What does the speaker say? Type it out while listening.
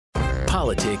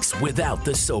Politics without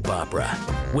the soap opera,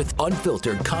 with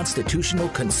unfiltered constitutional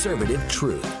conservative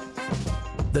truth.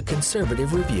 The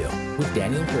Conservative Review with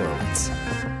Daniel Horowitz.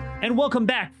 And welcome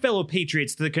back, fellow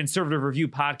patriots, to the Conservative Review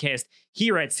podcast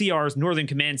here at CR's Northern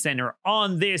Command Center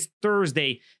on this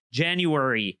Thursday,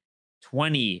 January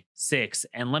 26th.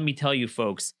 And let me tell you,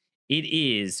 folks, it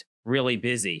is really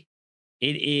busy.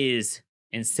 It is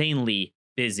insanely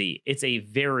busy. It's a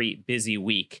very busy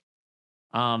week.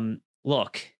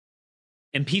 Look,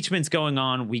 impeachment's going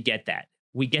on. We get that.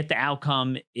 We get the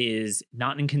outcome is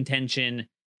not in contention.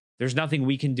 There's nothing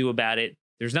we can do about it.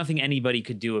 There's nothing anybody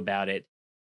could do about it.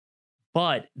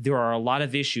 But there are a lot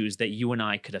of issues that you and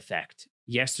I could affect.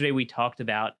 Yesterday, we talked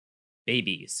about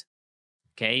babies.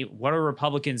 Okay, what are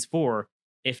Republicans for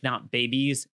if not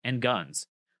babies and guns?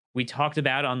 We talked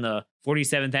about on the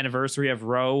 47th anniversary of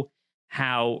Roe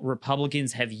how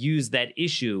Republicans have used that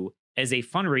issue as a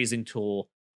fundraising tool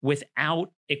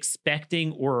without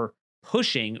expecting or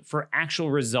pushing for actual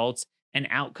results and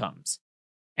outcomes.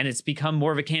 And it's become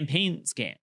more of a campaign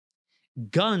scam.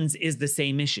 Guns is the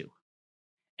same issue.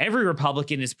 Every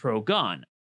Republican is pro-gun,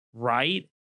 right?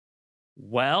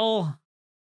 Well,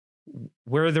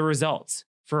 where are the results?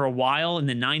 For a while in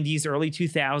the 90s, early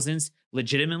 2000s,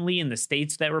 legitimately in the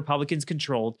states that Republicans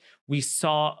controlled, we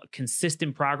saw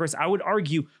consistent progress. I would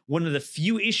argue one of the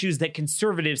few issues that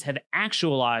conservatives have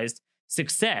actualized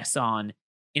success on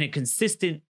in a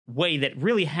consistent way that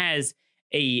really has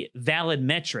a valid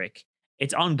metric.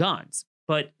 It's on guns.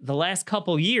 But the last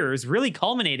couple years, really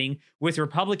culminating with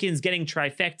Republicans getting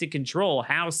trifecta control,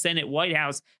 House, Senate, White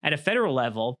House at a federal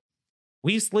level,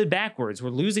 we've slid backwards. We're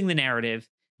losing the narrative.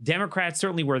 Democrats,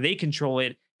 certainly where they control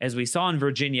it, as we saw in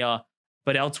Virginia,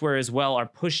 but elsewhere as well, are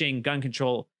pushing gun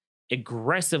control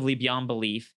aggressively beyond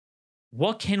belief.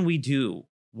 What can we do?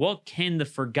 What can the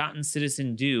forgotten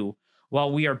citizen do while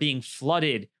we are being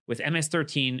flooded with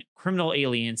MS-13, criminal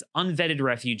aliens, unvetted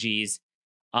refugees?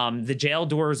 The jail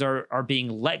doors are being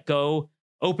let go,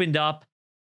 opened up.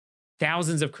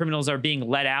 Thousands of criminals are being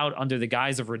let out under the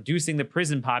guise of reducing the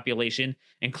prison population,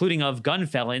 including of gun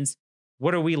felons.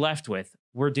 What are we left with?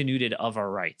 We're denuded of our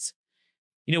rights.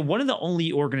 You know, one of the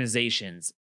only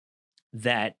organizations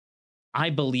that I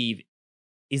believe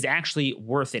is actually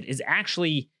worth it, is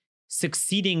actually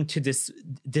succeeding to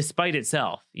despite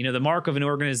itself. You know, the mark of an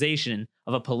organization,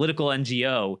 of a political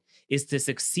NGO, is to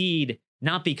succeed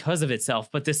not because of itself,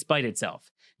 but despite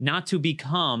itself, not to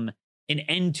become an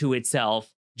end to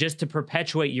itself just to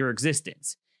perpetuate your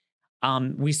existence.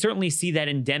 We certainly see that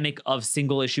endemic of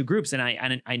single issue groups. And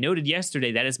I noted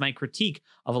yesterday that is my critique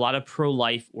of a lot of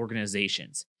pro-life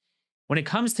organizations. When it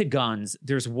comes to guns,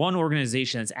 there's one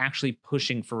organization that's actually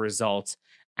pushing for results,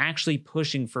 actually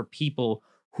pushing for people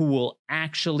who will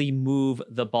actually move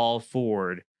the ball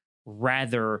forward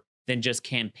rather than just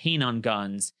campaign on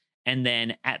guns and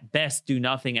then at best do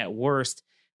nothing, at worst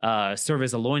serve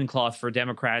as a loincloth for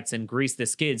Democrats and grease the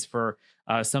skids for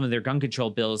some of their gun control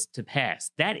bills to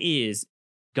pass. That is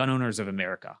Gun Owners of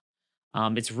America.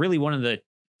 It's really one of the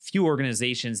few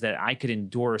organizations that I could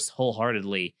endorse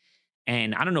wholeheartedly.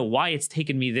 And I don't know why it's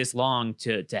taken me this long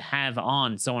to have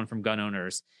on someone from Gun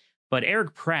Owners. But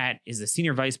Eric Pratt is the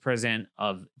senior vice president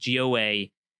of GOA,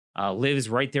 lives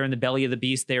right there in the belly of the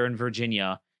beast there in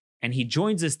Virginia. And he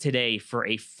joins us today for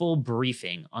a full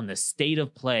briefing on the state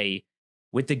of play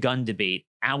with the gun debate,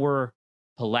 our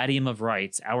palladium of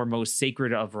rights, our most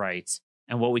sacred of rights,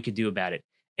 and what we could do about it.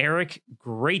 Eric,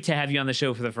 great to have you on the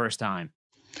show for the first time.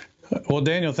 Well,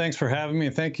 Daniel, thanks for having me.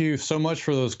 Thank you so much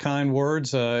for those kind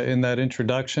words in that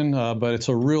introduction. But it's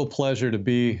a real pleasure to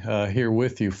be here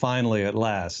with you finally at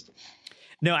last.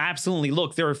 No, absolutely.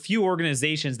 Look, there are a few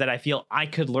organizations that I feel I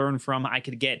could learn from. I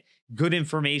could get good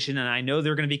information, and I know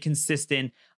they're going to be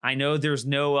consistent. I know there's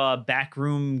no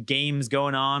backroom games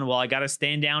going on. Well, I got to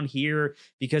stand down here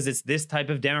because it's this type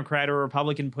of Democrat or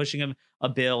Republican pushing a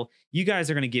bill. You guys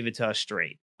are going to give it to us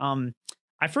straight.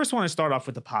 I first want to start off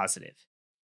with the positive.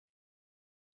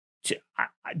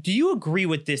 Do you agree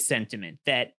with this sentiment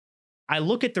that I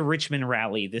look at the Richmond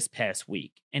rally this past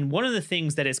week, and one of the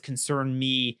things that has concerned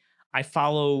me, I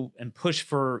follow and push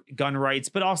for gun rights,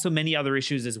 but also many other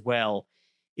issues as well,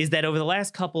 is that over the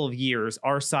last couple of years,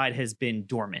 our side has been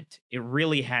dormant. It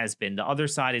really has been. The other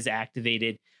side is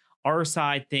activated. Our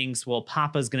side thinks, well,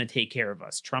 Papa's going to take care of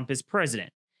us. Trump is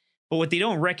president. But what they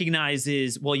don't recognize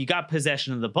is, well, you got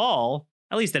possession of the ball,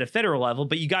 at least at a federal level,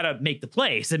 but you got to make the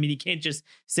plays. I mean, you can't just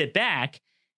sit back,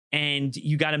 and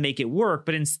you got to make it work.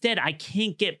 But instead, I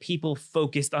can't get people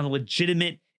focused on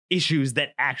legitimate issues that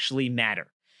actually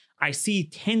matter. I see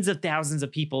tens of thousands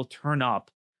of people turn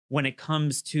up when it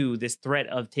comes to this threat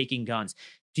of taking guns.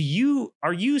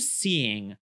 Are you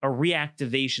seeing a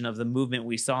reactivation of the movement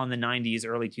we saw in the 90s,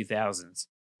 early 2000s?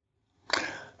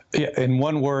 Yeah, in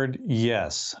one word,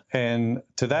 yes. And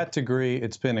to that degree,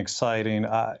 it's been exciting.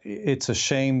 It's a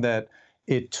shame that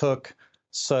it took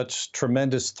such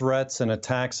tremendous threats and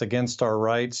attacks against our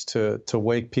rights to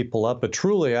wake people up. But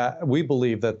truly, we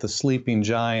believe that the sleeping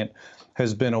giant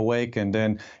has been awakened.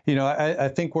 And, I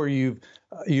think where you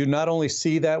not only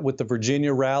see that with the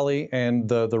Virginia rally and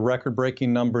the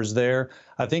record-breaking numbers there,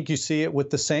 I think you see it with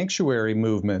the sanctuary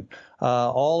movement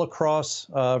all across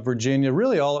Virginia.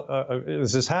 Really,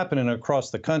 this is happening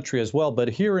across the country as well. But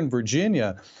here in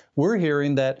Virginia, we're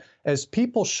hearing that as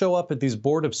people show up at these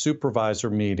Board of Supervisor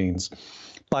meetings,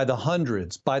 by the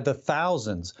hundreds, by the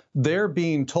thousands, we're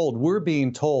being told,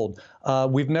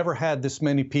 we've never had this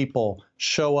many people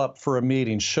show up for a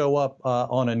meeting, show up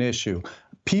on an issue.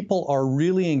 People are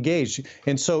really engaged.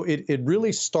 And so it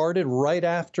really started right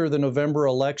after the November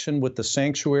election with the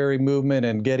sanctuary movement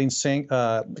and getting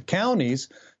counties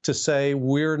to say,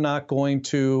 we're not going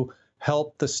to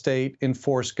help the state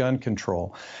enforce gun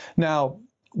control. Now,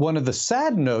 one of the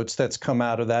sad notes that's come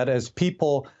out of that as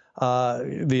people,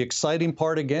 the exciting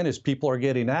part again is people are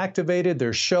getting activated,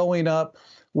 they're showing up.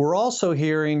 We're also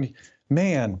hearing,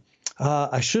 man,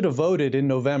 I should have voted in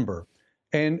November.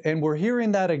 And we're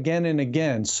hearing that again and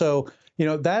again. So,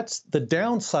 that's the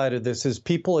downside of this is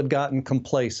people had gotten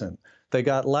complacent. They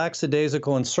got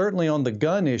lackadaisical, and certainly on the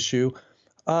gun issue,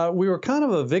 we were kind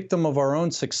of a victim of our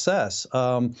own success.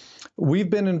 We've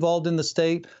been involved in the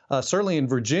state, certainly in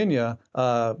Virginia.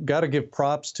 Got to give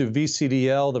props to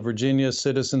VCDL, the Virginia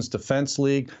Citizens Defense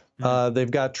League.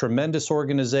 They've got tremendous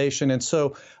organization. And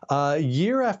so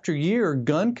year after year,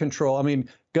 gun control,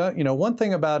 one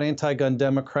thing about anti-gun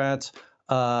Democrats,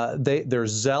 they're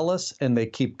zealous and they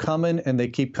keep coming and they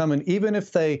keep coming. Even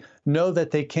if they know that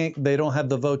they don't have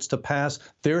the votes to pass,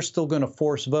 they're still going to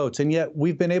force votes. And yet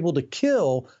we've been able to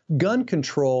kill gun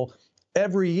control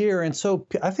every year. And so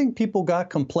I think people got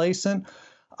complacent.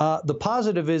 The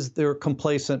positive is they're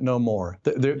complacent no more.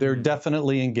 They're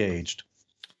definitely engaged.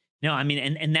 No,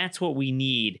 and that's what we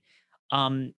need.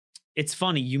 It's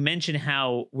funny. You mentioned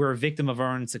how we're a victim of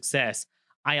our own success.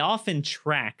 I often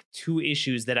track two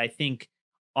issues that I think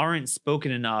aren't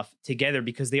spoken enough together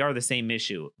because they are the same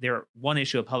issue. They're one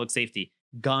issue of public safety,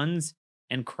 guns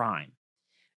and crime.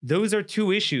 Those are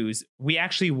two issues we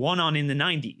actually won on in the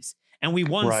 90s. And we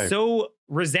won so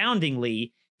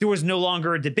resoundingly, there was no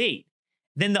longer a debate.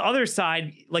 Then the other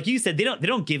side, like you said, they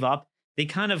don't give up. They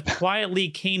kind of quietly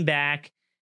came back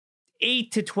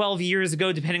 8 to 12 years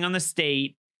ago, depending on the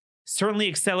state, certainly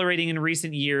accelerating in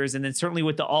recent years, and then certainly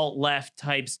with the alt-left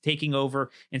types taking over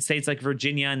in states like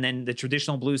Virginia, and then the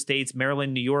traditional blue states,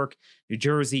 Maryland, New York, New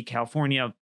Jersey,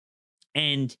 California.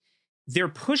 And they're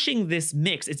pushing this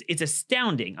mix. It's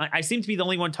astounding. I seem to be the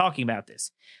only one talking about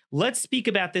this. Let's speak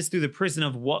about this through the prism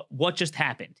of what just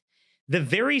happened. The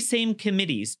very same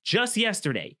committees just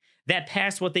yesterday that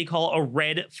passed what they call a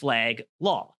red flag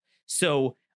law.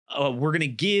 So we're going to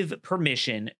give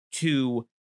permission to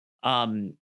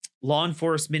law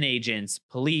enforcement agents,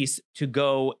 police, to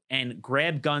go and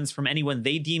grab guns from anyone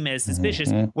they deem as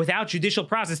suspicious without judicial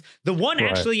process. The one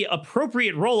actually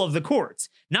appropriate role of the courts,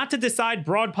 not to decide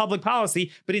broad public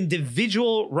policy, but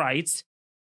individual rights,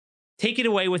 take it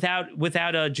away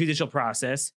without a judicial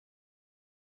process.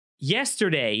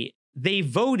 Yesterday, they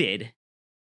voted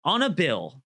on a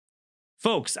bill.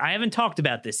 Folks, I haven't talked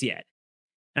about this yet.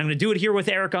 I'm going to do it here with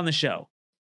Eric on the show.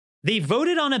 They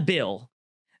voted on a bill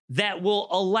that will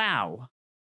allow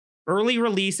early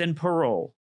release and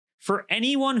parole for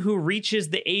anyone who reaches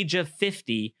the age of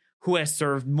 50 who has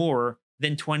served more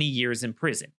than 20 years in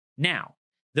prison. Now,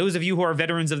 those of you who are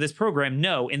veterans of this program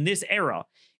know in this era,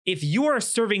 if you are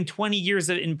serving 20 years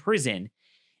in prison,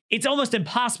 it's almost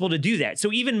impossible to do that.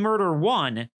 So even murder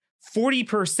one,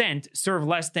 40% serve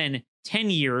less than 10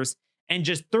 years and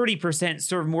just 30%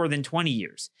 serve more than 20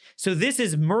 years. So this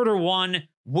is murder one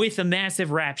with a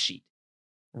massive rap sheet.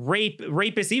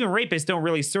 Rapists don't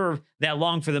really serve that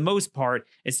long for the most part,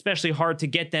 especially hard to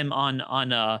get them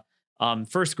on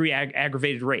first-degree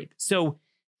aggravated rape. So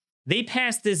they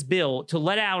passed this bill to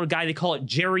let out a guy, they call it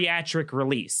geriatric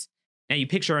release. Now you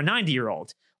picture a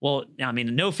 90-year-old. Well, I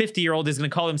mean, no 50-year-old is going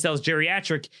to call themselves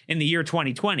geriatric in the year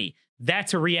 2020.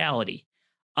 That's a reality.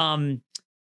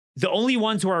 The only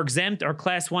ones who are exempt are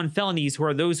class 1 felonies, who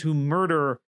are those who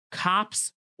murder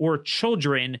cops or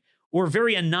children, or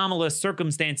very anomalous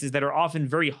circumstances that are often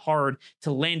very hard to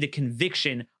land a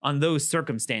conviction on those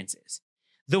circumstances.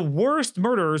 The worst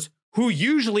murderers, who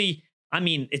usually,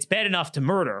 it's bad enough to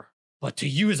murder, but to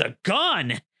use a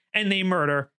gun and they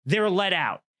murder, they're let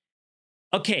out.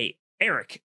 Okay,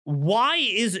 Eric,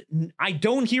 I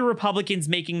don't hear Republicans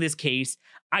making this case.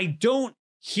 I don't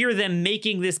hear them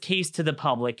making this case to the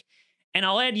public. And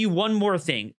I'll add you one more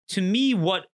thing. To me,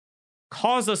 what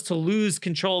caused us to lose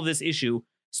control of this issue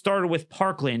started with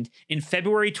Parkland in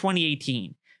February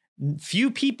 2018.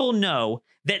 Few people know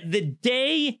that the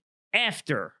day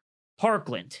after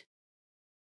Parkland,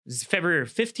 this is February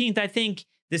 15th, I think,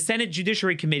 the Senate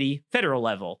Judiciary Committee, federal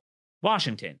level,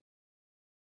 Washington,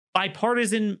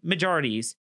 bipartisan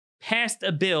majorities passed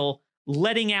a bill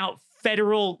letting out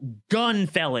federal gun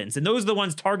felons. And those are the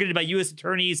ones targeted by U.S.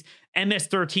 attorneys,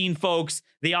 MS-13 folks.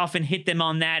 They often hit them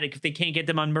on that if they can't get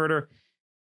them on murder.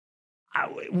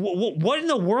 What in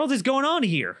the world is going on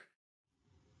here?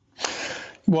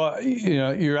 Well,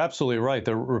 you're absolutely right.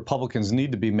 The Republicans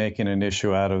need to be making an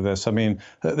issue out of this. I mean,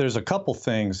 there's a couple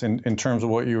things in terms of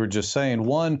what you were just saying.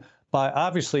 One,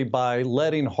 by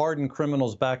letting hardened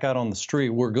criminals back out on the street,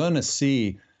 we're going to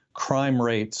see crime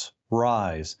rates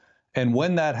rise. And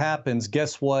when that happens,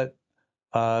 guess what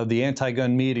the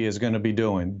anti-gun media is going to be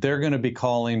doing? They're going to be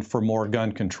calling for more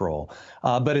gun control.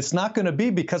 But it's not going to be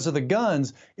because of the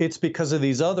guns. It's because of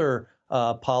these other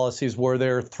policies where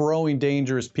they're throwing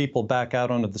dangerous people back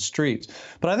out onto the streets.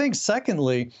 But I think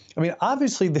secondly, I mean,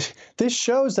 obviously this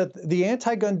shows that the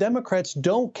anti-gun Democrats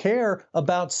don't care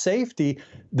about safety.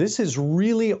 This is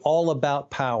really all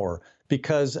about power.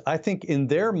 Because I think in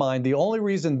their mind, the only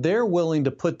reason they're willing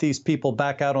to put these people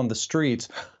back out on the streets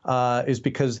is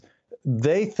because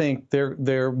they think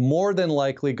they're more than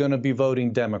likely going to be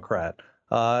voting Democrat.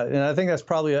 And I think that's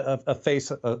probably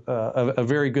a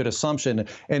very good assumption.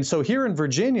 And so here in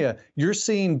Virginia, you're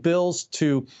seeing bills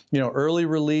to, early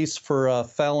release for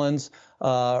felons,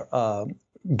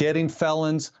 getting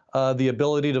felons the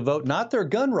ability to vote, not their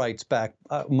gun rights back,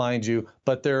 mind you,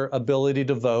 but their ability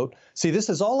to vote. See, this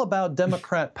is all about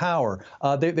Democrat power.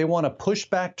 They want to push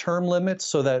back term limits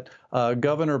so that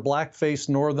Governor Blackface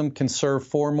Northam can serve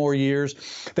 4 more years.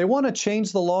 They want to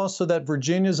change the law so that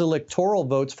Virginia's electoral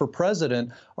votes for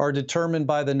president are determined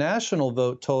by the national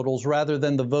vote totals rather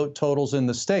than the vote totals in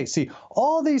the state. See,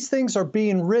 all these things are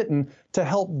being written to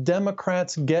help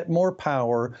Democrats get more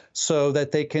power so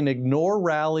that they can ignore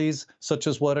rallies such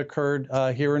as what occurred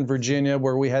here in Virginia,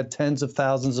 where we had tens of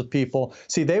thousands of people.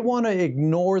 See, they want to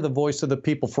ignore the voice of the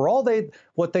people. For all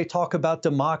what they talk about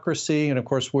democracy, and of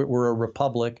course we're a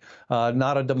republic,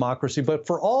 not a democracy, but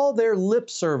for all their lip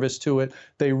service to it,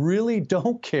 they really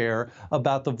don't care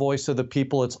about the voice of the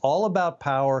people. It's all about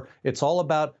power. It's all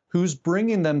about who's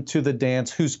bringing them to the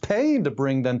dance, who's paying to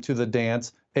bring them to the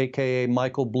dance, a.k.a.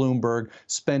 Michael Bloomberg,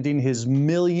 spending his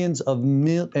millions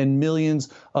and millions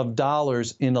of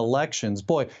dollars in elections.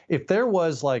 Boy, if there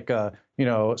was like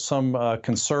some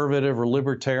conservative or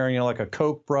libertarian, like a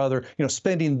Koch brother,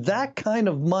 spending that kind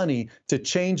of money to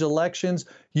change elections,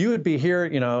 you would be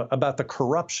hearing, about the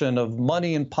corruption of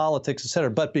money in politics, et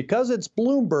cetera. But because it's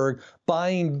Bloomberg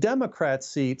buying Democrat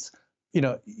seats,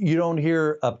 you don't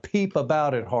hear a peep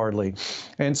about it hardly.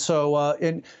 And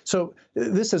so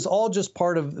this is all just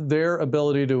part of their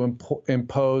ability to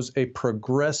impose a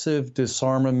progressive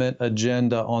disarmament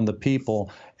agenda on the people.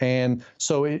 And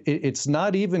so it's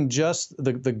not even just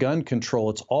the gun control.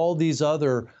 It's all these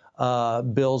other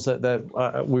bills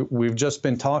that we've just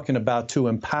been talking about to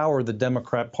empower the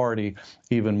Democrat Party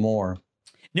even more.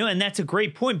 No, and that's a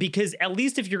great point, because at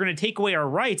least if you're going to take away our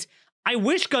rights, I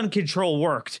wish gun control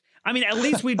worked. I mean, at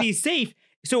least we'd be safe.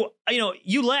 So,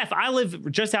 you laugh. I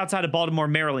live just outside of Baltimore,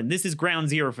 Maryland. This is ground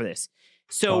zero for this.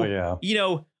 So,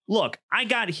 look, I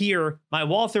got here my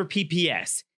Walther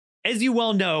PPS. As you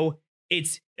well know,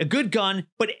 it's a good gun,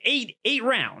 but eight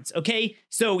rounds. OK,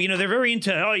 so, they're very into,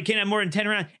 you can't have more than 10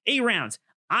 rounds, 8 rounds.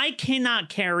 I cannot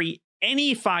carry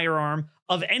any firearm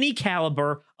of any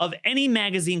caliber, of any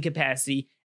magazine capacity,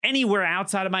 anywhere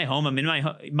outside of my home. I'm in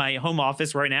my home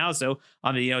office right now. So,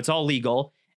 it's all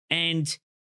legal. And,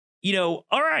 all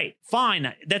right,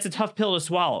 fine. That's a tough pill to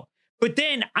swallow. But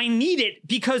then I need it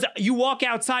because you walk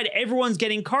outside, everyone's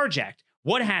getting carjacked.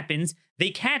 What happens? They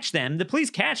catch them. The police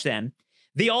catch them.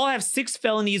 They all have 6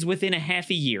 felonies within a half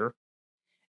a year.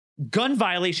 Gun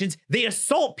violations. They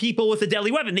assault people with a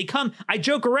deadly weapon. I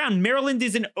joke around. Maryland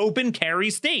is an open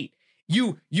carry state.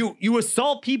 You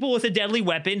assault people with a deadly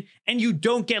weapon and you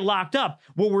don't get locked up.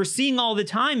 What we're seeing all the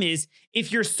time is,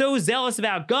 if you're so zealous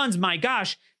about guns, my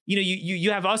gosh,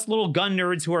 you have us little gun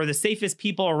nerds who are the safest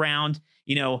people around.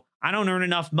 I don't earn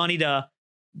enough money to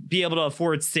be able to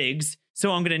afford cigs,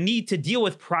 so I'm going to need to deal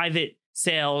with private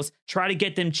sales, try to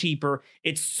get them cheaper.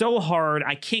 It's so hard.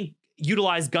 I can't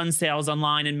utilize gun sales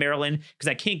online in Maryland because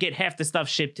I can't get half the stuff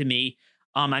shipped to me.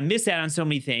 I miss out on so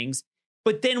many things.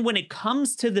 But then when it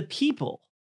comes to the people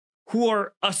who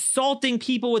are assaulting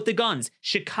people with the guns.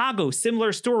 Chicago,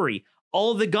 similar story.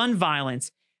 All the gun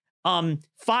violence,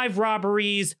 5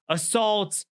 robberies,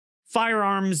 assaults,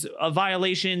 firearms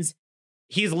violations.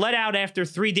 He's let out after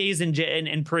 3 days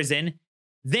in prison.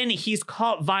 Then he's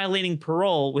caught violating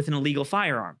parole with an illegal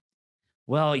firearm.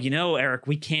 Well, Eric,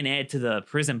 we can't add to the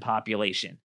prison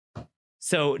population.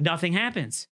 So nothing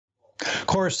happens. Of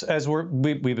course, as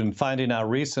we've been finding out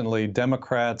recently,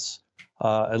 Democrats,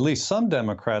 at least some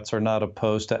Democrats, are not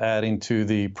opposed to adding to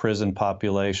the prison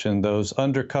population. Those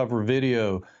undercover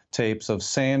video tapes of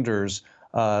Sanders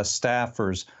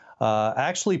staffers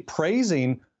actually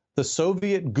praising the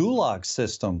Soviet Gulag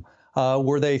system,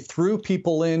 where they threw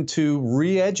people in to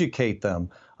re-educate them.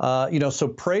 So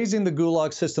praising the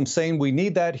Gulag system, saying we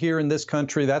need that here in this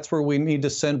country. That's where we need to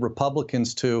send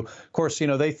Republicans to. Of course,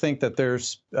 they think that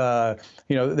there's,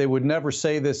 they would never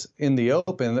say this in the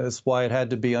open. That's why it had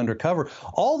to be undercover.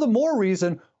 All the more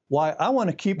reason why I want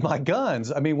to keep my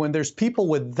guns. I mean, when there's people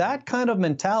with that kind of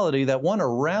mentality that want to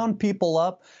round people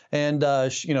up and,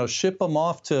 ship them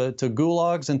off to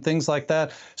gulags and things like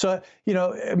that. So,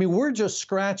 we're just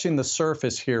scratching the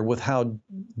surface here with how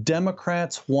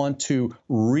Democrats want to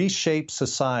reshape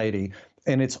society.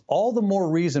 And it's all the more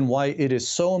reason why it is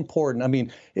so important. I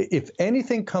mean, if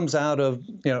anything comes out of,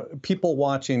 people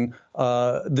watching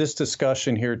this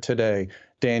discussion here today,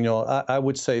 Daniel, I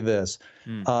would say this.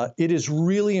 It is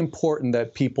really important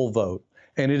that people vote,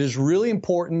 and it is really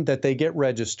important that they get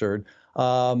registered.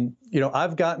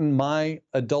 I've gotten my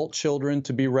adult children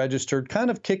to be registered,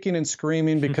 kind of kicking and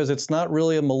screaming because it's not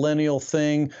really a millennial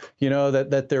thing,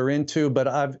 that they're into, but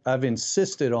I've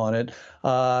insisted on it.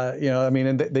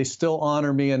 And they still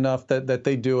honor me enough that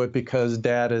they do it because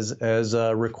Dad has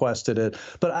requested it.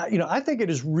 But I think it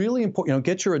is really important.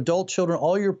 Get your adult children,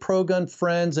 all your pro-gun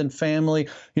friends and family.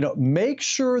 Make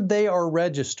sure they are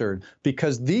registered,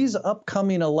 because these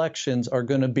upcoming elections are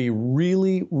going to be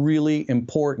really, really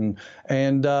important.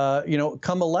 And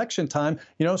come election time,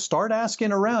 start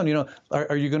asking around.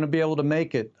 Are you going to be able to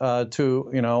make it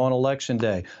to on election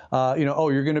day?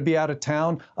 You're going to be out of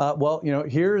town.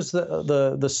 Here's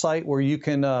the site where you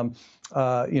can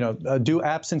do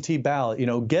absentee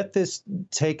ballot. Get this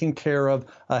taken care of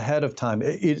ahead of time.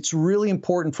 It's really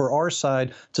important for our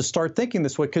side to start thinking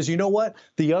this way, because you know what?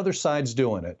 The other side's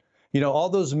doing it. All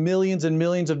those millions and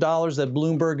millions of dollars that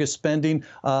Bloomberg is spending,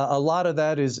 a lot of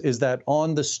that is that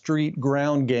on the street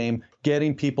ground game,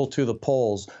 getting people to the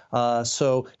polls.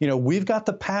 So we've got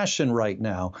the passion right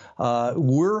now.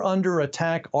 We're under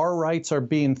attack. Our rights are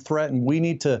being threatened. We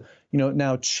need to,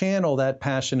 now channel that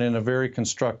passion in a very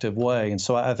constructive way. And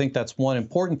so I think that's one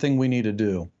important thing we need to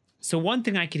do. So one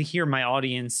thing I could hear my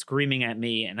audience screaming at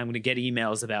me, and I'm going to get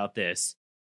emails about this,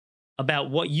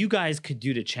 about what you guys could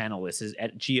do to channel this is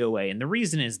at GOA. And the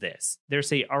reason is this. They're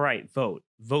saying, all right, vote.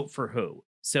 Vote for who?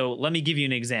 So let me give you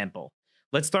an example.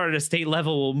 Let's start at a state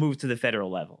level. We'll move to the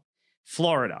federal level.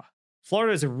 Florida.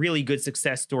 Florida is a really good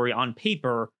success story on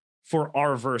paper for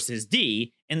R versus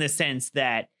D, in the sense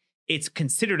that it's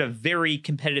considered a very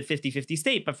competitive 50-50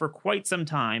 state. But for quite some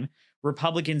time,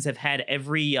 Republicans have had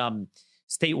every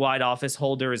statewide office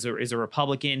holder is a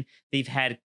Republican. They've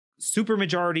had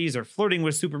supermajorities or flirting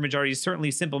with supermajorities, certainly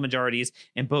simple majorities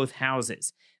in both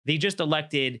houses. They just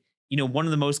elected, one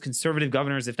of the most conservative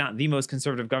governors, if not the most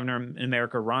conservative governor in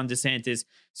America, Ron DeSantis,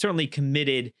 certainly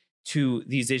committed to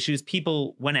these issues.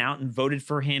 People went out and voted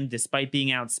for him despite being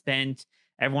outspent.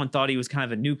 Everyone thought he was kind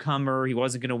of a newcomer. He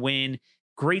wasn't going to win.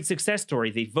 Great success story.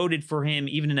 They voted for him.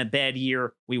 Even in a bad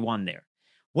year, we won there.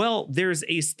 Well, there's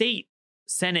a state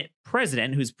Senate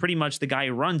president who's pretty much the guy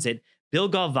who runs it, Bill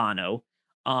Galvano,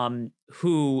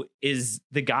 who is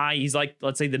the guy, he's like,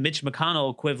 let's say, the Mitch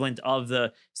McConnell equivalent of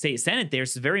the state Senate there.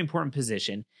 It's a very important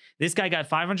position. This guy got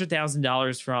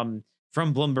 $500,000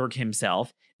 from Bloomberg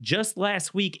himself. Just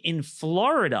last week in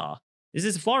Florida, this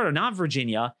is Florida, not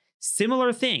Virginia,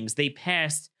 similar things. They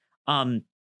passed a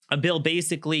bill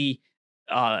basically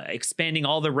expanding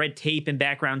all the red tape and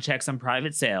background checks on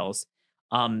private sales,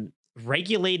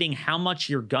 regulating how much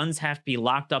your guns have to be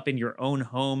locked up in your own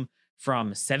home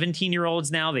from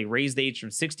 17-year-olds now. They raised the age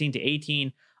from 16 to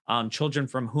 18. Children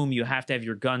from whom you have to have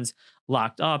your guns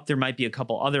locked up. There might be a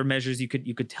couple other measures you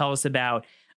could tell us about.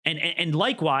 And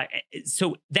likewise,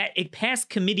 so that it passed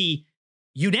committee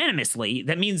unanimously.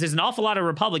 That means there's an awful lot of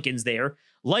Republicans there.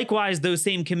 Likewise, those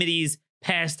same committees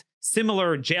passed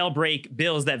similar jailbreak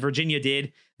bills that Virginia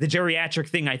did. The geriatric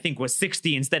thing, I think, was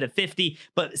 60 instead of 50,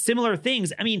 but similar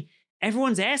things. I mean,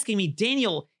 everyone's asking me,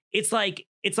 Daniel, it's like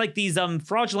these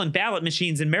fraudulent ballot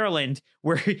machines in Maryland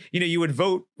where you would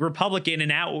vote Republican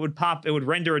and out it would pop, it would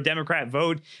render a Democrat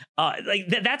vote.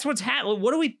 That's what's happening.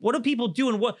 What do people do,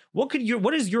 and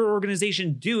what is your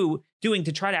organization doing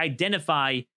to try to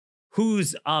identify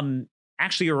who's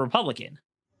actually a Republican?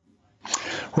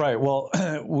 Right. Well,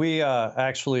 we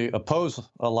actually oppose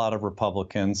a lot of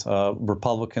Republicans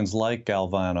like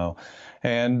Galvano.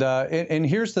 And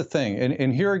here's the thing.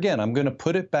 And here again, I'm going to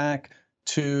put it back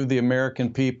to the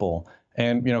American people.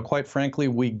 And, quite frankly,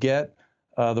 we get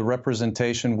the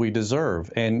representation we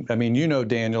deserve. And I mean,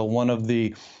 Daniel, one of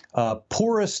the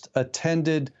poorest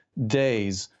attended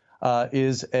days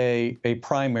is a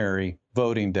primary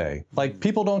voting day. Like,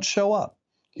 people don't show up.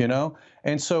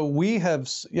 And so we have,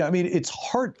 it's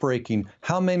heartbreaking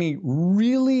how many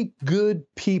really good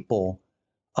people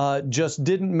just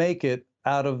didn't make it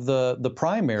out of the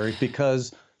primary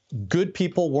because good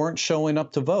people weren't showing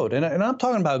up to vote. And I'm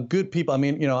talking about good people. I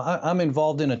mean, I'm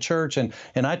involved in a church and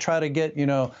I try to get,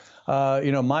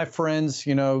 my friends,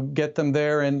 get them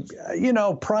there. And,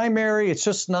 primary, it's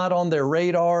just not on their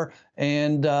radar.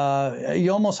 And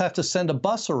you almost have to send a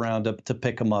bus around to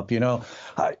pick them up.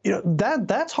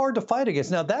 That's hard to fight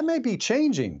against. Now, that may be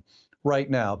changing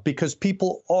right now because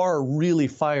people are really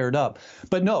fired up.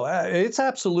 But no, it's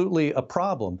absolutely a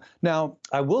problem. Now,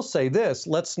 I will say this,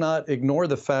 let's not ignore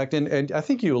the fact, and I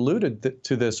think you alluded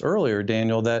to this earlier,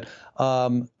 Daniel, that,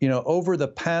 over the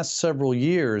past several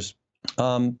years,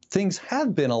 things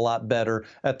have been a lot better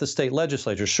at the state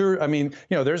legislature. Sure, I mean,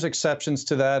 there's exceptions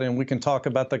to that, and we can talk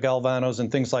about the Galvanos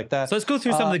and things like that. So let's go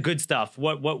through some of the good stuff.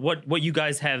 What you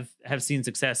guys have seen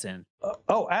success in?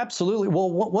 Oh, absolutely.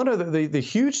 Well, one of the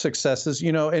huge successes,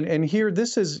 and here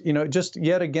this is, just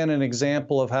yet again an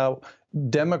example of how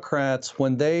Democrats,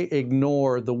 when they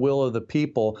ignore the will of the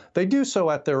people, they do so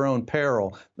at their own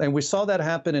peril. And we saw that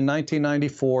happen in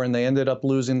 1994, and they ended up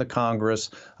losing the Congress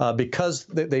because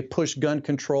they pushed gun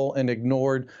control and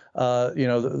ignored,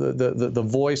 the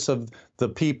voice of the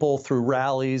people through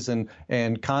rallies and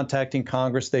contacting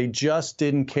Congress. They just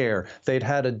didn't care. They'd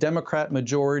had a Democrat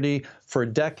majority for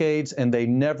decades, and they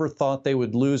never thought they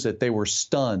would lose it. They were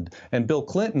stunned. And Bill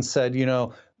Clinton said,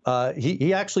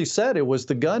 he actually said it was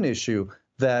the gun issue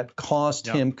that cost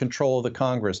him control of the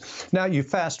Congress. Now, you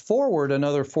fast forward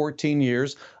another 14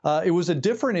 years, it was a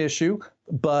different issue,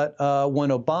 but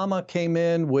when Obama came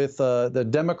in with the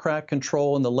Democrat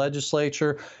control in the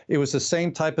legislature, it was the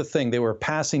same type of thing. They were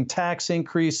passing tax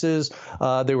increases,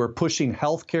 they were pushing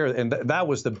health care, and that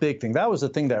was the big thing. That was the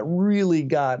thing that really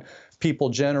got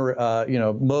people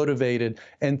motivated,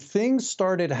 and things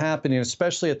started happening,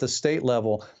 especially at the state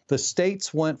level. The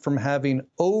states went from having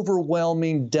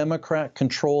overwhelming Democrat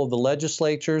control of the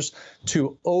legislatures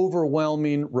to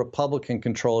overwhelming Republican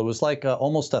control. It was like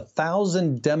almost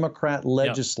 1,000 Democrat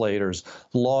legislators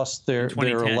lost their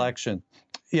election.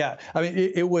 Yeah, I mean,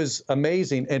 it was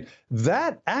amazing. And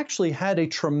that actually had a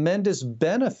tremendous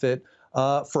benefit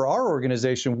for our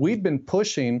organization. We've been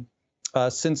pushing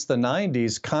since the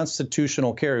 90s,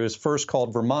 constitutional carry. It was first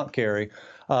called Vermont carry,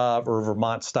 or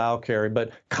Vermont style carry,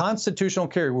 but constitutional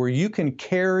carry, where you can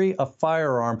carry a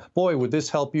firearm. Boy, would this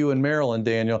help you in Maryland,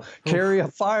 Daniel. Carry a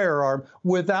firearm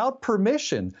without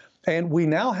permission. And we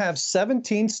now have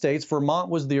 17 states. Vermont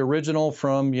was the original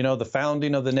from, the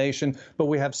founding of the nation, but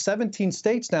we have 17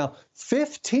 states now.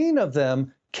 15 of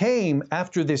them came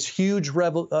after this huge,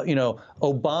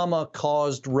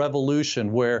 Obama-caused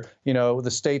revolution where, the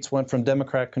states went from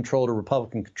Democrat control to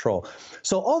Republican control.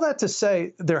 So all that to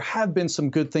say, there have been some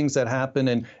good things that happen.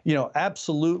 And,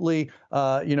 absolutely,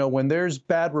 when there's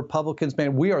bad Republicans,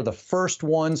 man, we are the first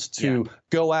ones to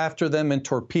go after them and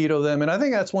torpedo them. And I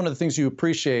think that's one of the things you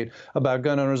appreciate about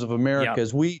Gun Owners of America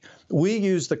is we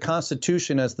use the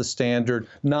Constitution as the standard,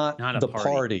 not the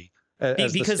party.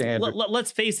 Because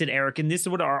let's face it, Eric, and this is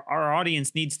what our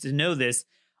audience needs to know this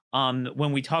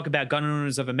when we talk about Gun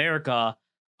Owners of America,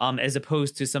 as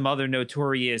opposed to some other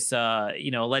notorious,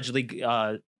 allegedly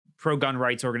pro-gun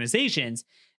rights organizations,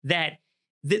 that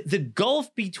the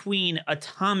gulf between a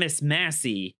Thomas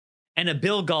Massey and a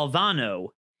Bill Galvano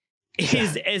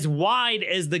is as wide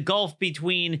as the gulf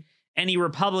between any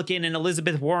Republican and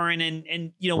Elizabeth Warren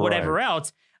and whatever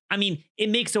else. I mean, it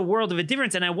makes a world of a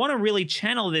difference. And I want to really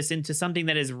channel this into something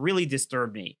that has really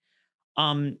disturbed me.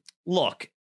 Look,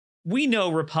 we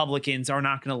know Republicans are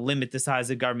not going to limit the size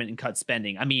of government and cut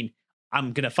spending. I mean,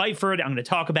 I'm going to fight for it. I'm going to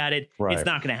talk about it. Right. It's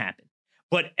not going to happen.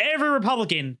 But every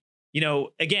Republican,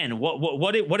 again,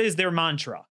 what is their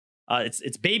mantra?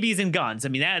 It's babies and guns. I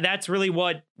mean, that's really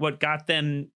what got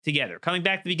them together. Coming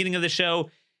back to the beginning of the show,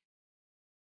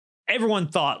 everyone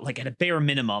thought, like, at a bare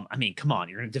minimum, I mean, come on,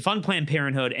 you're going to defund Planned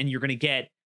Parenthood and you're going to get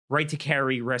right to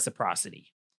carry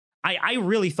reciprocity. I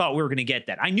really thought we were going to get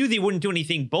that. I knew they wouldn't do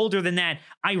anything bolder than that.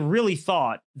 I really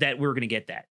thought that we were going to get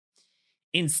that.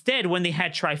 Instead, when they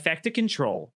had trifecta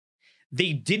control,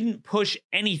 they didn't push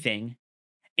anything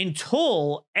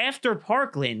until after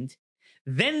Parkland.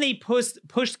 Then they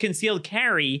pushed concealed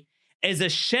carry as a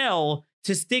shell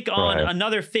to stick on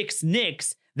another fixed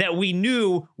NICS that we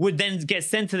knew would then get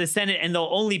sent to the Senate, and they'll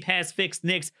only pass fixed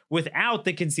NICS without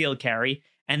the concealed carry.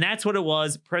 And that's what it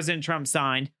was. President Trump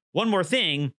signed. One more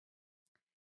thing.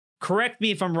 Correct me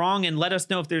if I'm wrong and let us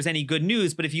know if there's any good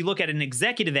news. But if you look at an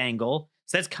executive angle,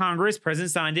 so that's Congress,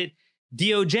 President signed it,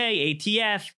 DOJ,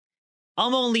 ATF,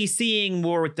 I'm only seeing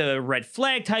more with the red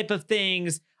flag type of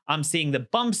things. I'm seeing the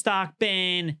bump stock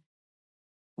ban.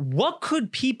 What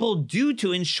could people do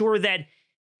to ensure that,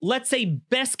 let's say,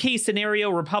 best case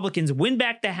scenario, Republicans win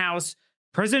back the House,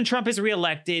 President Trump is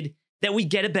reelected, that we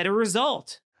get a better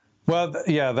result? Well,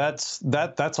 yeah, that's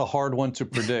a hard one to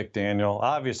predict, Daniel.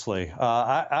 Obviously,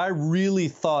 I really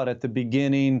thought at the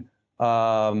beginning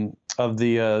of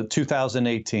the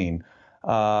 2018,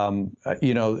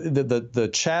 the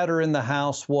chatter in the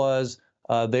House was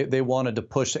they wanted to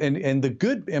push, and the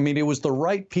good, I mean, it was the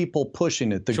right people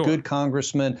pushing it, the good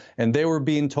congressmen, and they were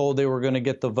being told they were going to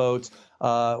get the votes.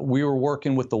 We were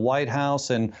working with the White House,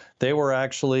 and they were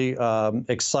actually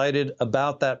excited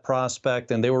about that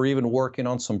prospect, and they were even working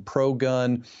on some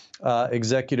pro-gun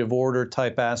executive order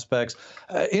type aspects.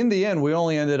 In the end, we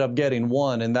only ended up getting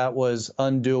one, and that was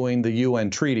undoing the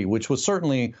UN treaty, which was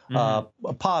certainly a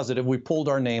positive. We pulled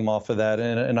our name off of that,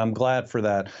 and I'm glad for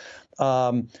that.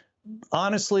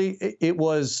 Honestly, it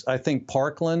was, I think,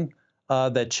 Parkland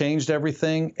that changed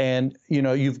everything. And,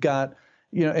 you've got,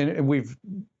 and we've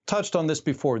touched on this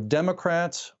before.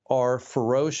 Democrats are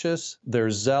ferocious,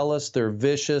 they're zealous, they're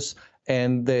vicious,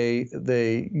 and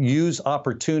they use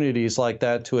opportunities like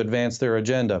that to advance their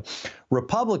agenda.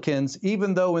 Republicans,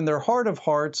 even though in their heart of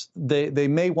hearts, they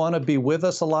may want to be with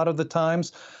us a lot of the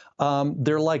times,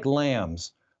 they're like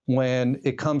lambs when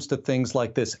it comes to things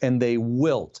like this, and they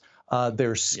wilt.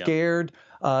 They're scared.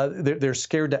 They're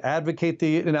scared to advocate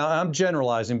now I'm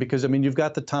generalizing because, I mean, you've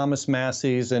got the Thomas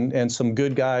Masseys and some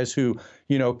good guys who,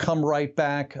 come right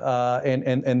back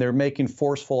and they're making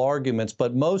forceful arguments.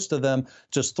 But most of them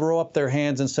just throw up their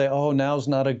hands and say, oh, now's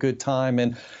not a good time.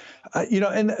 And,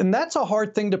 and that's a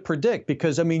hard thing to predict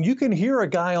because, I mean, you can hear a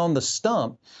guy on the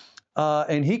stump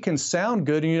and he can sound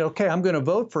good and okay, I'm going to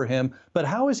vote for him. But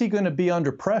how is he going to be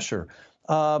under pressure?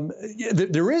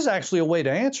 There is actually a way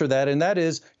to answer that, and that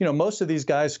is, most of these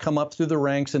guys come up through the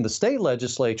ranks in the state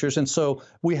legislatures, and so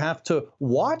we have to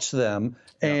watch them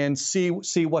and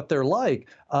see what they're like.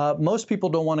 Most people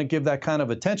don't want to give that kind of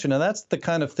attention, and that's the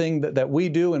kind of thing that we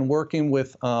do in working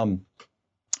with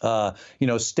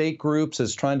state groups,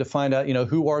 is trying to find out,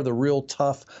 who are the real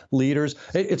tough leaders.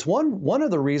 It's one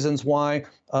of the reasons why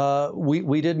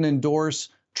we didn't endorse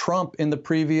Trump in the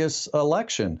previous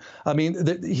election. I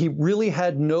mean, he really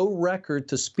had no record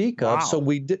to speak of, so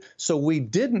we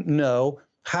didn't know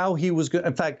how he was going.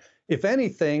 In fact, if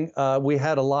anything, we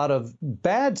had a lot of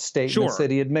bad statements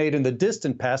that he had made in the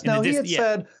distant past. Now he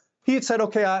had said,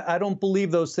 okay, I don't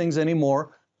believe those things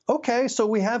anymore. Okay, so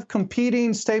we have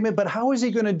competing statement, but how is he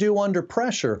going to do under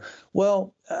pressure?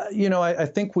 Well, I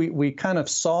think we kind of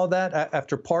saw that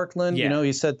after Parkland.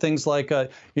 He said things like,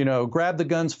 grab the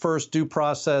guns first, due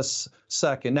process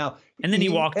second. Now, and then he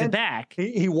walked it back.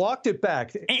 He walked it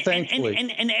back, thankfully.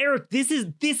 And Eric, this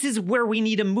is where we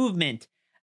need a movement.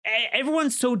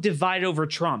 Everyone's so divided over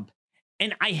Trump,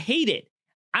 and I hate it.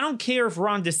 I don't care if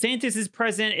Ron DeSantis is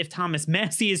president, if Thomas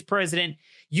Massey is president.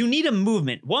 You need a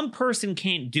movement. One person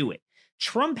can't do it.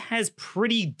 Trump has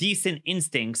pretty decent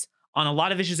instincts on a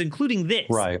lot of issues, including this.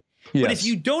 Right. Yes. But if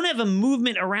you don't have a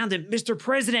movement around it, Mr.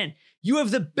 President, you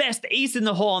have the best ace in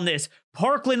the hole on this.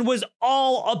 Parkland was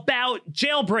all about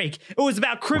jailbreak. It was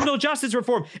about criminal justice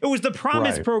reform. It was the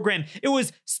Promise program. It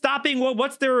was stopping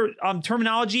what's their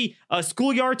terminology?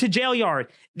 Schoolyard to jail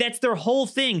yard. That's their whole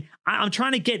thing. I'm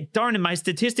trying to get darn in my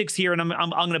statistics here, and I'm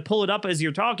going to pull it up as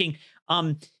you're talking.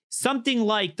 Something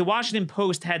like the Washington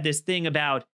Post had this thing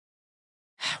about,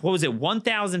 what was it,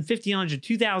 1,000, 1,500,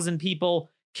 2,000 people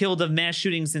killed of mass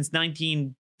shootings since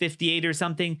 1958 or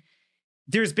something.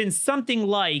 There's been something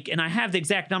like, and I have the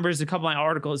exact numbers, a couple of my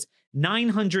articles,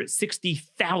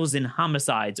 960,000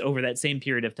 homicides over that same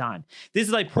period of time. This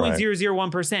is like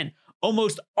 0.001%.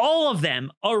 Almost all of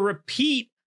them are repeat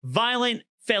violent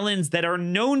felons that are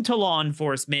known to law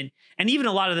enforcement, and even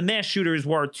a lot of the mass shooters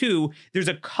were too. There's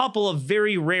a couple of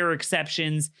very rare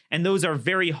exceptions, and those are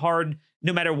very hard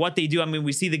no matter what they do. I mean,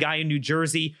 we see the guy in New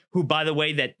Jersey who, by the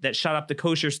way, that shot up the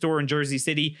kosher store in Jersey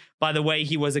City. By the way,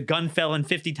 he was a gun felon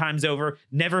 50 times over,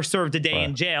 never served a day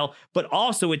in jail. But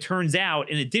also, it turns out,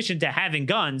 in addition to having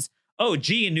guns, oh,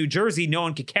 gee, in New Jersey, no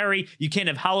one could carry. You can't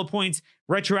have hollow points,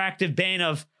 retroactive ban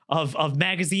of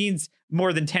magazines,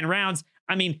 more than 10 rounds.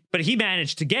 I mean, but he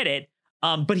managed to get it.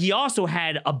 But he also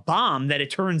had a bomb that it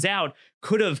turns out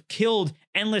could have killed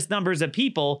endless numbers of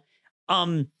people.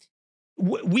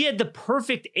 We had the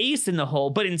perfect ace in the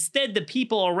hole, but instead the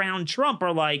people around Trump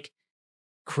are like,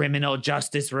 criminal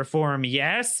justice reform,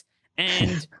 yes,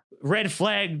 and red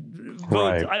flag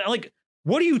vote. Right. Like,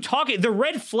 what are you talking? The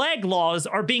red flag laws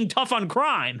are being tough on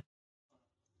crime.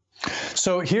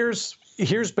 So here's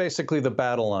basically the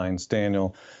battle lines,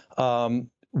 Daniel.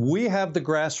 We have the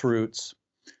grassroots.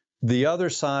 The other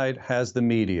side has the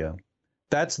media.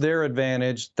 That's their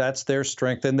advantage. That's their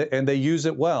strength, and they use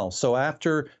it well. So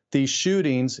after these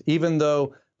shootings, even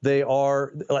though they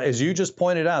are, as you just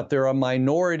pointed out, they're a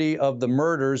minority of the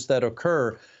murders that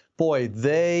occur, boy,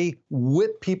 they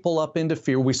whip people up into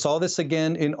fear. We saw this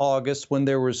again in August when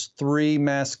there was 3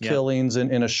 mass killings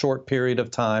in a short period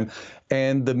of time,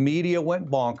 and the media went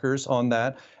bonkers on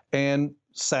that. And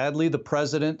sadly, the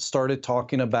president started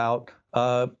talking about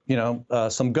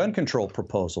some gun control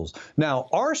proposals. Now,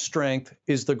 our strength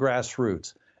is the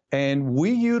grassroots, and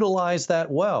we utilize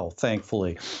that well,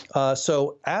 thankfully.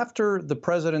 So after the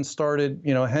president started,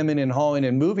 hemming and hawing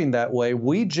and moving that way,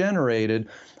 we generated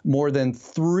more than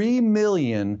 3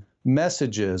 million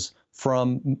messages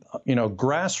from,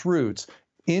 grassroots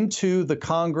into the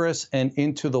Congress and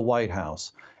into the White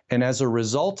House. And as a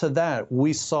result of that,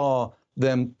 we saw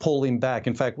them pulling back.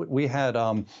 In fact, we had,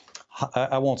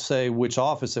 I won't say which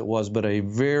office it was, but a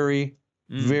very,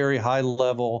 very high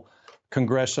level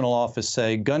congressional office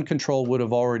say gun control would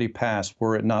have already passed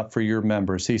were it not for your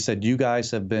members. He said, you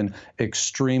guys have been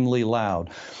extremely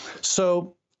loud.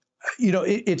 So,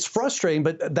 it's frustrating,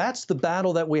 but that's the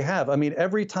battle that we have. I mean,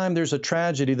 every time there's a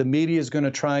tragedy, the media is going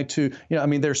to try to,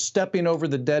 they're stepping over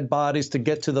the dead bodies to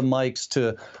get to the mics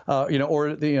to,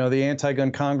 or the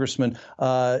anti-gun congressman,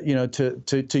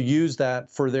 to use that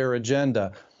for their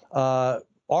agenda.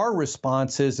 Our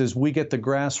response is we get the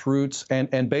grassroots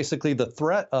and basically the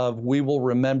threat of we will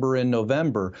remember in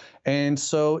November. And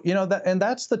so,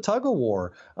 that's the tug of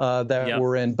war that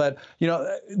we're in. But,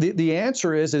 the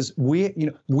answer is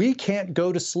we can't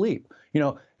go to sleep.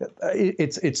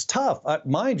 It's tough,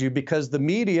 mind you, because the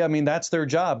media, that's their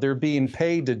job. They're being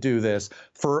paid to do this.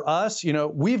 For us,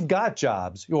 we've got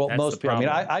jobs. Well, That's most people.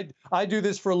 I do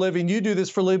this for a living. You do this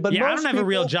for a living. But I don't have people, a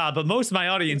real job, but most of my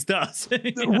audience does.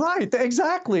 Right,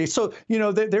 exactly. So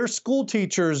they're school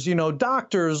teachers,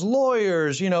 doctors,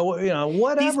 lawyers,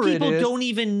 whatever These people it is. don't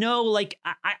even know. Like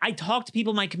I talk to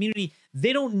people in my community.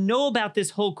 They don't know about this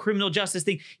whole criminal justice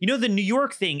thing. The New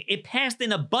York thing, it passed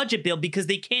in a budget bill because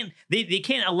they can't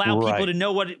allow people to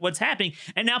know what's happening.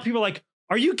 And now people are like,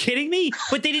 are you kidding me?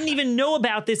 But they didn't even know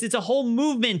about this. It's a whole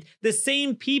movement. The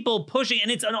same people pushing,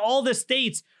 and it's in all the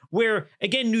states where,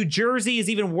 again, New Jersey is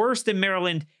even worse than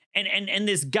Maryland. And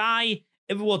this guy,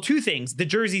 well, 2 things. The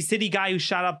Jersey City guy who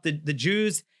shot up the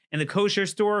Jews in the kosher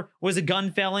store was a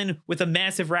gun felon with a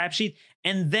massive rap sheet.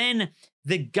 And then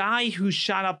the guy who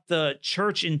shot up the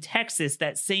church in Texas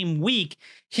that same week,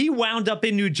 he wound up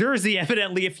in New Jersey,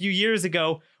 evidently, a few years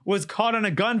ago, was caught on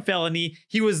a gun felony.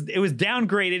 It was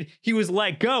downgraded. He was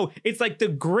let go. It's like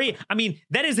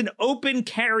that is an open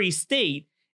carry state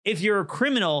if you're a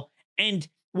criminal. And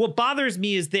what bothers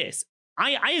me is this.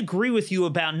 I agree with you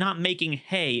about not making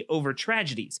hay over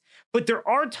tragedies, but there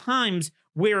are times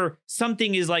where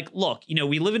something is like, look,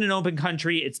 we live in an open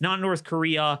country. It's not North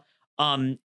Korea.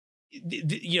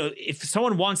 If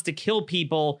someone wants to kill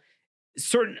people,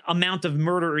 certain amount of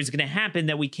murder is going to happen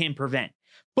that we can't prevent.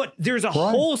 But there's a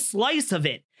whole slice of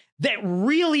it that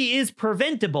really is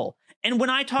preventable. And when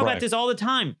I talk about this all the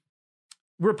time,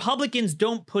 Republicans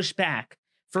don't push back,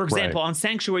 for example, on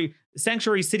sanctuary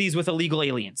cities with illegal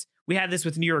aliens. We had this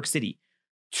with New York City.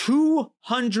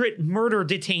 200 murder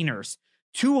detainers.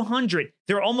 200.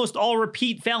 They're almost all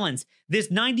repeat felons. This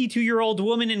 92-year-old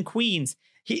woman in Queens,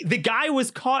 the guy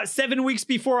was caught 7 weeks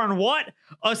before on what?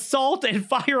 Assault and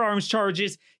firearms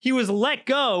charges. He was let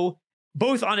go,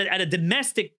 both at a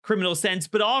domestic criminal sense,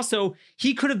 but also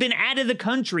he could have been out of the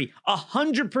country.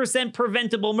 100%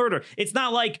 preventable murder. It's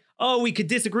not like, we could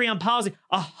disagree on policy.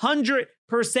 100%.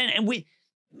 And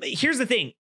here's the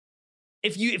thing.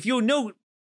 If you know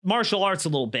martial arts a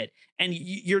little bit and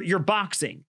you're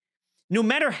boxing, no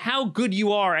matter how good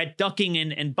you are at ducking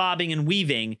and bobbing and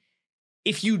weaving,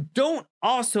 if you don't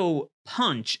also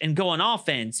punch and go on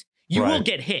offense, you will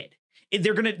get hit.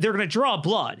 They're gonna draw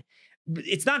blood.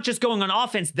 it's not just going on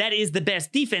offense. That is the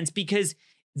best defense because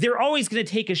they're always going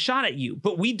to take a shot at you,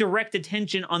 but we direct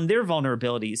attention on their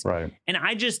vulnerabilities. Right. And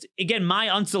I just, again, my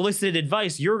unsolicited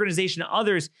advice, your organization,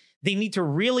 others, they need to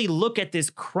really look at this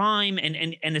crime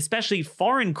and especially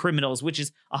foreign criminals, which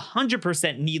is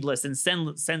 100% needless and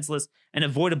senseless and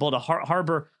avoidable to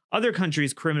harbor other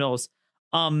countries' criminals.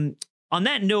 On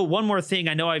that note, one more thing.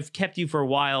 I know I've kept you for a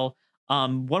while.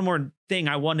 One more thing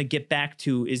I want to get back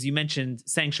to is you mentioned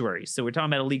sanctuaries. So we're talking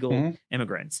about illegal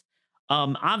immigrants.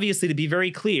 Obviously, to be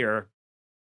very clear,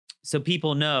 so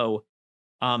people know,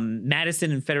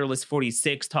 Madison and Federalist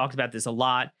 46 talked about this a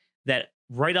lot, that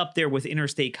right up there with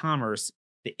interstate commerce,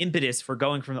 the impetus for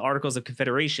going from the Articles of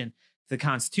Confederation to the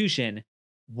Constitution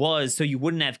was so you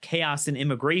wouldn't have chaos in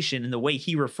immigration. And the way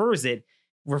he refers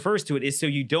to it is so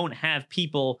you don't have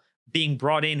people being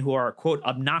brought in who are, quote,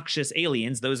 obnoxious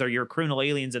aliens. Those are your criminal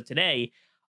aliens of today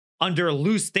under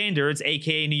loose standards,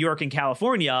 aka New York and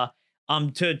California,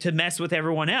 to mess with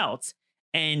everyone else.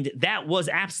 And that was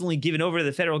absolutely given over to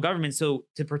the federal government so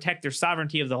to protect their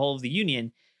sovereignty of the whole of the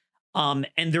union. And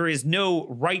there is no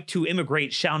right to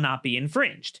immigrate shall not be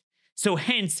infringed. So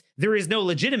hence, there is no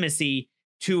legitimacy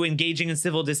to engaging in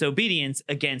civil disobedience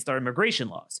against our immigration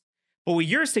laws. But what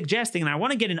you're suggesting, and I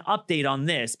want to get an update on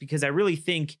this, because I really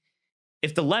think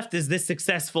if the left is this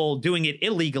successful doing it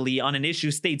illegally on an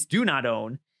issue states do not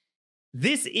own,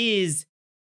 this is,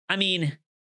 I mean,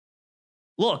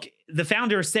 look, the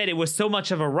founder said it was so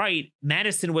much of a right.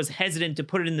 Madison was hesitant to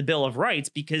put it in the Bill of Rights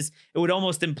because it would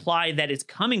almost imply that it's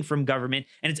coming from government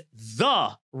and it's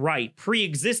the right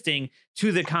pre-existing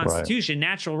to the Constitution,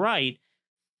 natural right.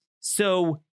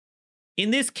 So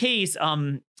in this case,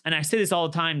 and I say this all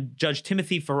the time, Judge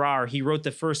Timothy Farrar, he wrote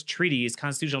the first treatise,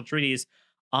 constitutional treatise,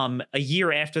 a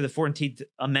year after the 14th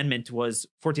Amendment was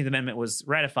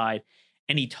ratified.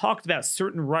 And he talked about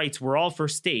certain rights were all for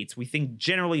states. We think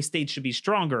generally states should be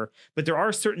stronger, but there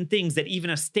are certain things that even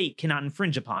a state cannot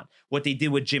infringe upon. What they did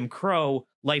with Jim Crow,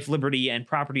 life, liberty, and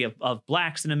property of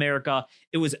blacks in America,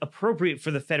 it was appropriate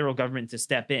for the federal government to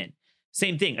step in.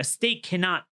 Same thing, a state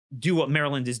cannot do what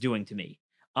Maryland is doing to me.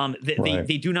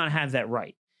 They do not have that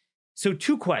right. So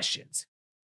 2 questions.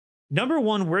 Number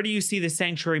 1, where do you see the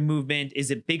sanctuary movement?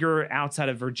 Is it bigger outside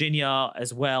of Virginia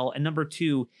as well? And number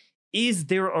 2, is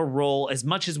there a role, as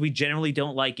much as we generally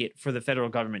don't like it, for the federal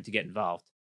government to get involved?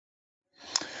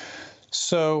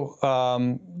 So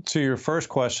to your first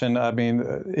question, I mean,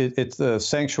 it's the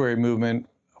sanctuary movement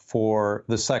for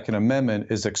the Second Amendment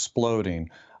is exploding.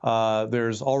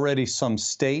 There's already some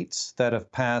states that have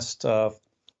passed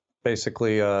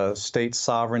basically state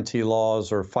sovereignty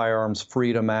laws or firearms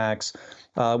freedom acts,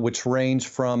 which range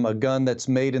from a gun that's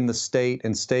made in the state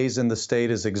and stays in the state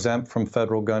is exempt from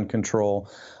federal gun control,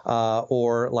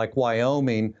 or like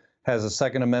Wyoming has a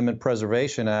Second Amendment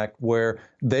Preservation Act where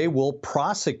they will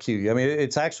prosecute you. I mean,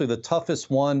 it's actually the toughest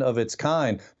one of its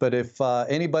kind. But if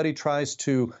anybody tries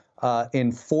to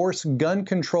enforce gun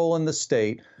control in the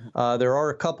state, there are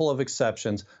a couple of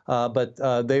exceptions, but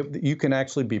you can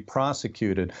actually be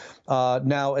prosecuted.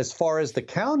 Now, as far as the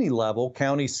county level,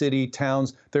 county, city,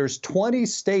 towns, there's 20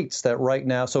 states that right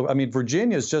now, so I mean,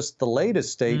 Virginia is just the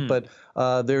latest state, but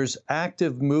there's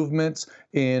active movements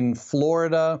in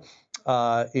Florida,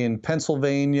 in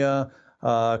Pennsylvania,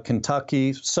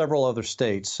 Kentucky, several other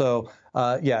states. So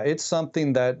yeah, it's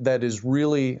something that is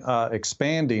really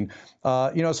expanding.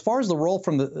 As far as the role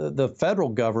from the federal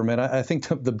government, I think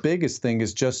the biggest thing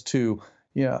is just to,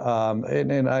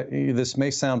 this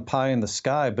may sound pie in the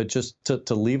sky, but just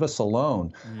to leave us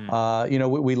alone.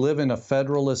 We live in a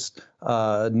federalist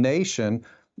nation.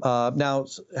 Now,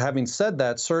 having said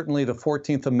that, certainly the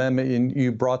 14th Amendment, and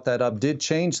you brought that up, did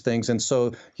change things. And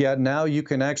so, yeah, now you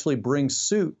can actually bring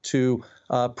suit to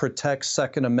protect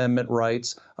Second Amendment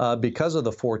rights because of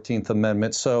the 14th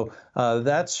Amendment. So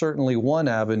that's certainly one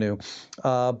avenue.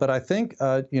 But I think,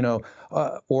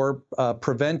 or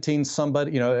preventing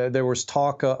somebody, there was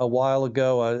talk a while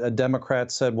ago, a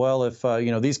Democrat said, well, if,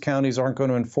 these counties aren't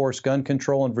going to enforce gun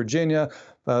control in Virginia,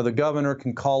 the governor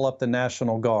can call up the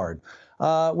National Guard.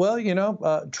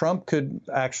 Trump could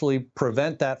actually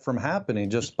prevent that from happening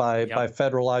just by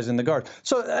federalizing the Guard.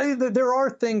 So there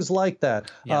are things like that.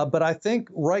 But I think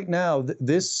right now,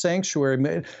 this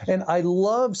sanctuary, and I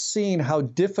love seeing how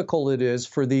difficult it is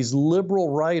for these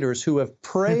liberal writers who have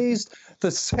praised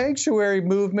the sanctuary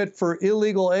movement for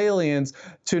illegal aliens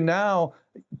to now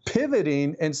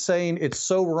pivoting and saying it's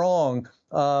so wrong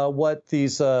what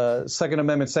these Second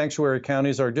Amendment sanctuary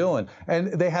counties are doing.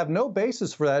 And they have no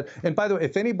basis for that. And by the way,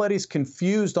 if anybody's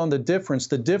confused on the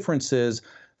difference is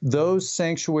those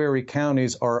sanctuary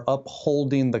counties are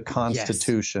upholding the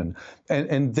Constitution. Yes.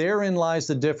 And therein lies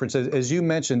the difference. As you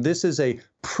mentioned, this is a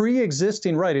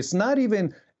pre-existing right. It's not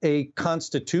even a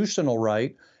constitutional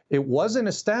right. It wasn't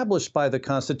established by the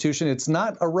Constitution. It's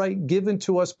not a right given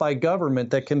to us by government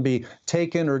that can be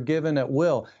taken or given at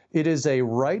will. It is a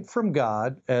right from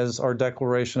God, as our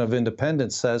Declaration of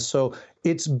Independence says. So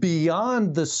it's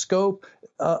beyond the scope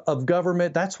of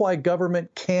government. That's why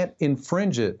government can't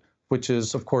infringe it, which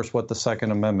is, of course, what the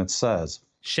Second Amendment says.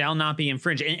 Shall not be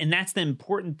infringed. And that's the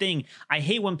important thing. I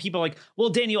hate when people are like, well,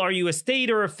 Daniel, are you a state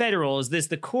or a federal? Is this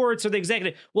the courts or the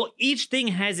executive? Well, each thing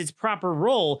has its proper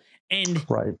role. And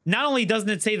not only doesn't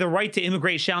it say the right to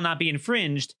immigrate shall not be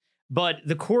infringed, but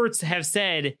the courts have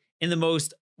said in the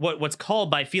most, what's called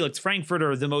by Felix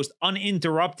Frankfurter, the most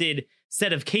uninterrupted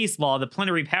set of case law, the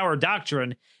plenary power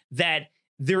doctrine, that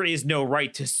there is no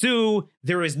right to sue.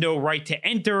 There is no right to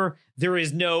enter. There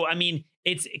is no, I mean,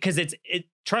 it's because it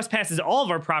trespasses all of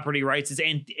our property rights.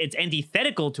 It's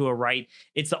antithetical to a right.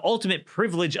 It's the ultimate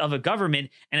privilege of a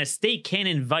government, and a state can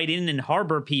invite in and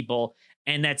harbor people,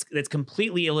 and that's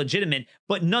completely illegitimate.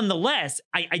 But nonetheless,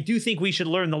 I do think we should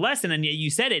learn the lesson. And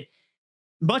you said it,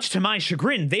 much to my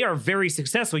chagrin, they are very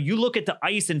successful. You look at the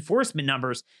ICE enforcement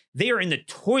numbers, they are in the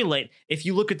toilet. If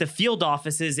you look at the field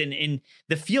offices in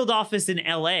the field office in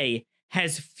LA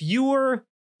has fewer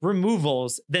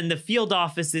removals than the field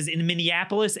offices in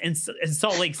Minneapolis and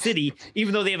Salt Lake City,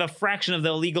 even though they have a fraction of the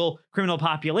illegal criminal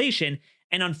population.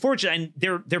 And unfortunately,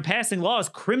 they're passing laws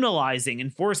criminalizing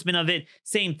enforcement of it.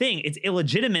 Same thing. It's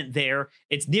illegitimate there.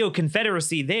 It's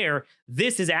neo-Confederacy there.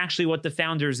 This is actually what the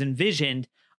founders envisioned.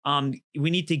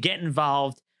 We need to get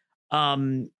involved.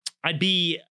 I'd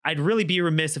really be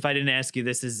remiss if I didn't ask you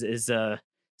this as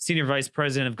Senior Vice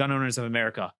President of Gun Owners of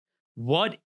America.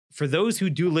 What, for those who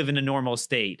do live in a normal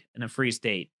state, in a free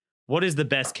state, what is the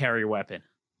best carrier weapon?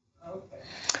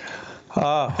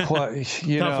 Well, Tough one.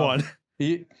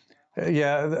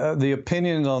 Yeah, the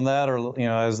opinions on that are,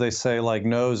 as they say, like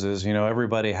noses.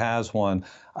 Everybody has one.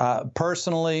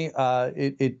 Personally,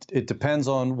 it depends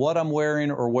on what I'm wearing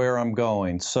or where I'm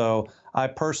going. So I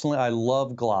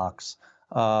love Glocks.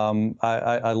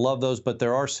 I love those, but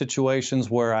there are situations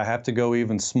where I have to go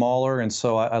even smaller, and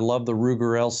so I love the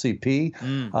Ruger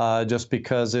LCP just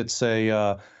because it's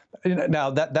a. Now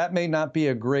that may not be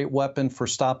a great weapon for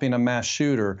stopping a mass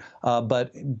shooter,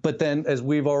 but then, as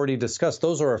we've already discussed,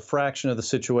 those are a fraction of the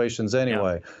situations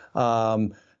anyway. Yeah.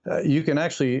 You can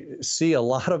actually see a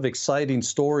lot of exciting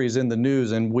stories in the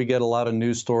news, and we get a lot of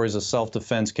news stories of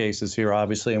self-defense cases here,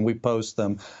 obviously, and we post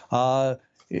them.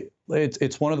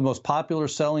 It's one of the most popular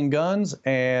selling guns,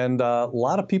 and a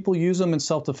lot of people use them in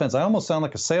self-defense. I almost sound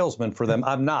like a salesman for them.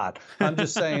 I'm not. I'm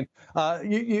just saying,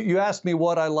 you asked me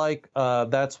what I like.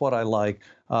 That's what I like.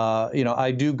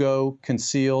 I do go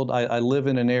concealed. I live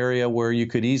in an area where you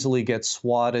could easily get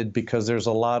swatted because there's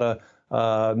a lot of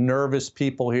nervous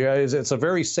people here. It's a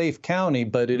very safe county,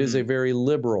 but it is a very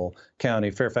liberal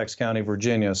county, Fairfax County,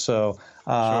 Virginia. So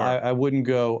sure. I wouldn't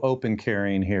go open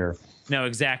carrying here. No,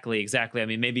 exactly. I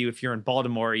mean, maybe if you're in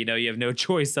Baltimore, you have no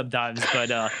choice sometimes. But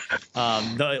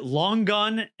the long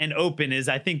gun and open is,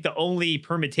 I think, the only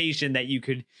permutation that you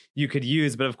could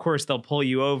use. But of course, they'll pull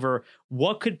you over.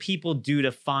 What could people do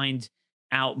to find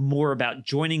out more about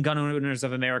joining Gun Owners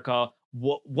of America?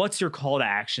 What's your call to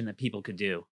action that people could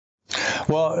do?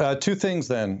 Well, two things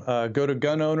then. Go to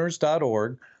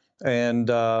gunowners.org. And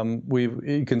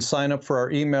you can sign up for our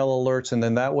email alerts, and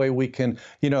then that way we can,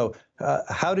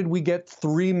 how did we get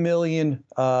 3 million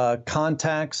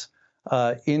contacts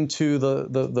into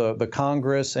the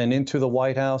Congress and into the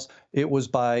White House? It was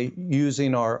by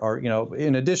using our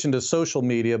in addition to social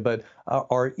media, but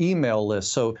our email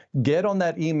list. So get on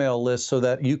that email list so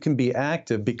that you can be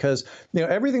active, because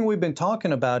everything we've been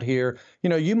talking about here,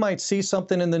 you might see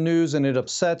something in the news and it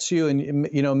upsets you, and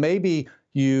maybe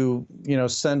you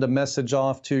send a message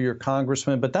off to your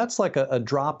congressman, but that's like a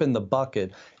drop in the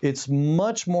bucket. It's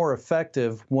much more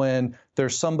effective when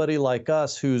there's somebody like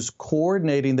us who's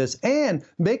coordinating this and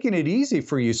making it easy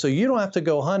for you, so you don't have to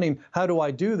go hunting. How do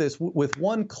I do this? With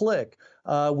one click.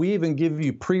 We even give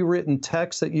you pre-written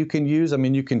text that you can use. I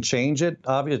mean, you can change it.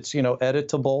 It's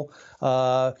editable.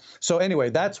 So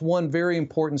anyway, that's one very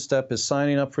important step, is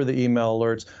signing up for the email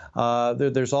alerts.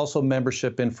 There's also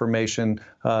membership information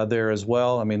there as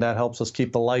well. I mean, that helps us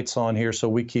keep the lights on here, so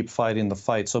we keep fighting the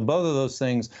fight. So both of those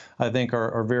things, I think,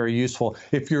 are very useful.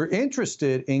 If you're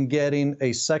interested in getting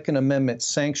a Second Amendment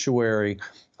sanctuary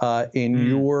in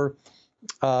your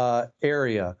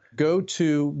area, go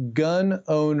to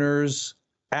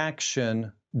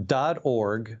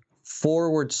gunownersaction.org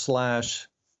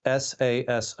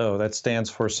SASO. That stands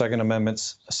for Second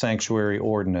Amendment Sanctuary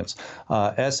Ordinance.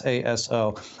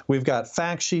 SASO. We've got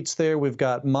fact sheets there. We've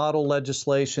got model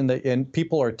legislation, and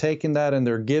people are taking that and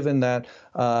they're giving that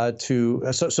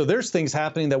So there's things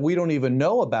happening that we don't even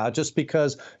know about just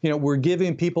because we're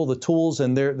giving people the tools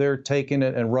and they're taking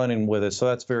it and running with it. So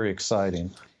that's very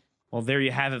exciting. Well, there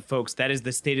you have it, folks. That is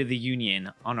the State of the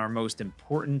Union on our most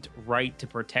important right to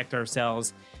protect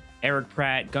ourselves. Eric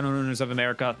Pratt, Gun Owners of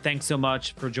America, thanks so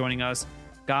much for joining us.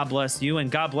 God bless you,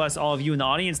 and God bless all of you in the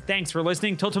audience. Thanks for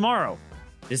listening. Till tomorrow,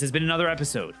 this has been another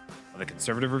episode of the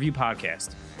Conservative Review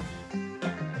Podcast.